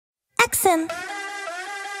땐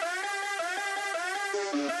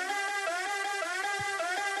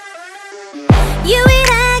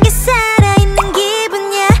유일하게 살아있는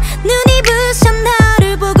기분이야. 눈이 부셔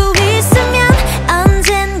너를 보고 있으면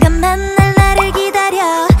언젠가 만날 나를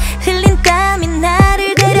기다려. 흘린 땀이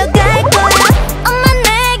나를 데려갈 거야. 엄마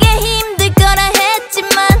내게 힘들 거라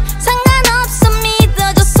했지만 상관없어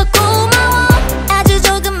믿어줘서 고마워. 아주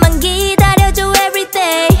조금만 기다려줘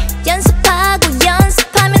everyday. 연습하고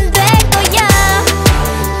연습하면 될 거야.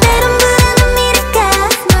 때론 불안한 미래가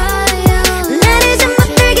나를 잠못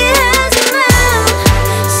들게 하지만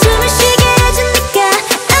숨을 쉬게 해주니까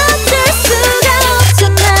어쩔 수가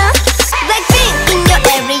없잖아. Blackpink in your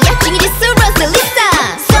area 중이됐어 Rosalisa.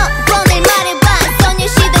 소원을 말해봐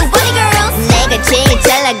소녀시대 bunny girls. 내가 제일 잘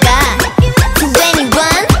나가 21.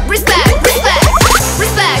 Respect, respect,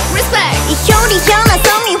 respect, respect. 이 효리 현아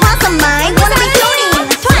성이 화사 my wanna be 효리.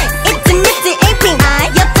 It's a Mr. Aping I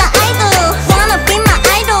여자 아이돌 wanna be my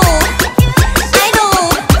idol. Idol.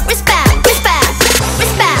 Respect, respect,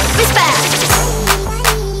 respect, respect.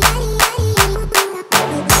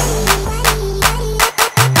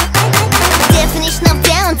 Definition of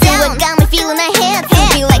down to it got me feeling I had to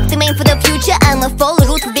be like the man for the future. I'm a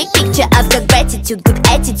follower to big picture. I've got gratitude, good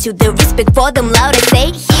attitude, the respect for them loud. I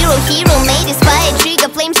say hero, hero made this fire trigger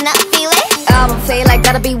flames and I feel it. I don't feel like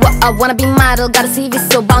gotta be what I wanna be model. Gotta see this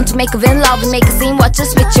so bound to make a win love and make a scene. Watch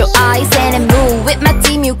us with your eyes and move with my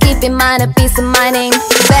team. You keep in mind a piece of my name.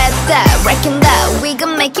 Bet that, reckon that we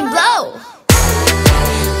gon' make it blow.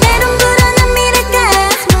 때론 불안한 미래가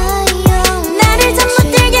나를 잠 못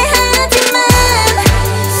들게 하지만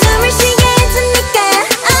숨을 쉬게 해주니까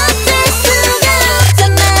어쩔 수가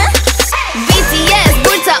없잖아. BTS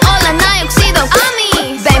불타올라 나 역시도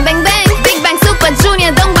ARMY. Bang bang bang Big Bang Super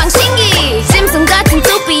Junior 동방신기. 심슨 같은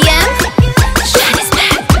 2PM. Shine is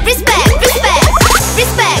back. Respect, respect,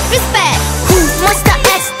 respect, respect. Who Monsta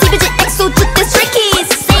X, TVG, EXO, Jukes, Stray Kids.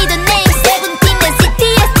 Say the name, Seventeen and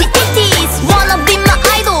CTS, TXTs. Wanna be my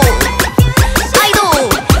idol, idol.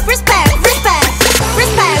 Respect, respect,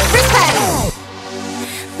 respect, respect.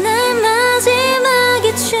 나의 마지막의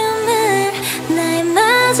춤을 나의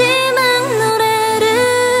마지막 노래를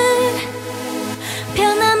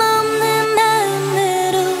변함없는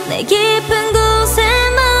마음으로 내 깊은 곳에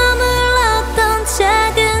머물렀던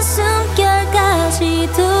작은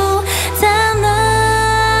숨결까지도